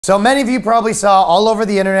So many of you probably saw all over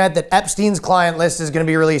the internet that Epstein's client list is going to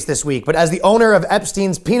be released this week. But as the owner of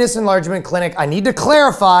Epstein's penis enlargement clinic, I need to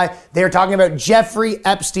clarify they are talking about Jeffrey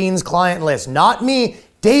Epstein's client list, not me,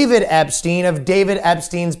 David Epstein of David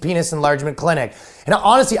Epstein's penis enlargement clinic. And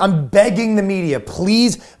honestly, I'm begging the media,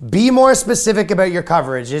 please be more specific about your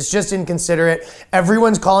coverage. It's just inconsiderate.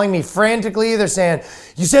 Everyone's calling me frantically. They're saying,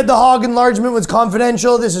 you said the hog enlargement was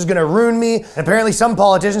confidential. This is gonna ruin me. And apparently some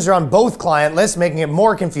politicians are on both client lists, making it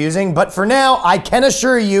more confusing. But for now, I can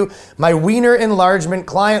assure you, my wiener enlargement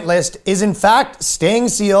client list is in fact staying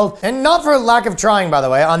sealed. And not for lack of trying, by the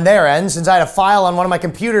way, on their end, since I had a file on one of my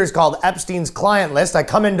computers called Epstein's client list. I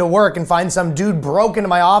come into work and find some dude broke into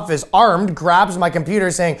my office, armed, grabs my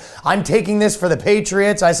computer saying, I'm taking this for the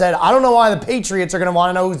Patriots. I said, I don't know why the Patriots are gonna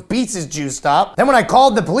wanna know whose beats is juiced up. Then when I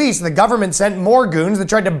called the police, the government sent more goons that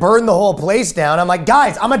tried to burn the whole place down. I'm like,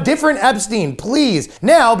 guys, I'm a different Epstein, please.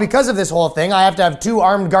 Now, because of this whole thing, I have to have 2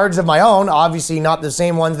 armed guards of my own, obviously not the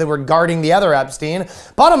same ones that were guarding the other Epstein.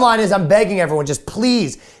 Bottom line is I'm begging everyone, just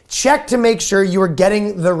please check to make sure you are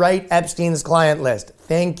getting the right Epstein's client list.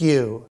 Thank you.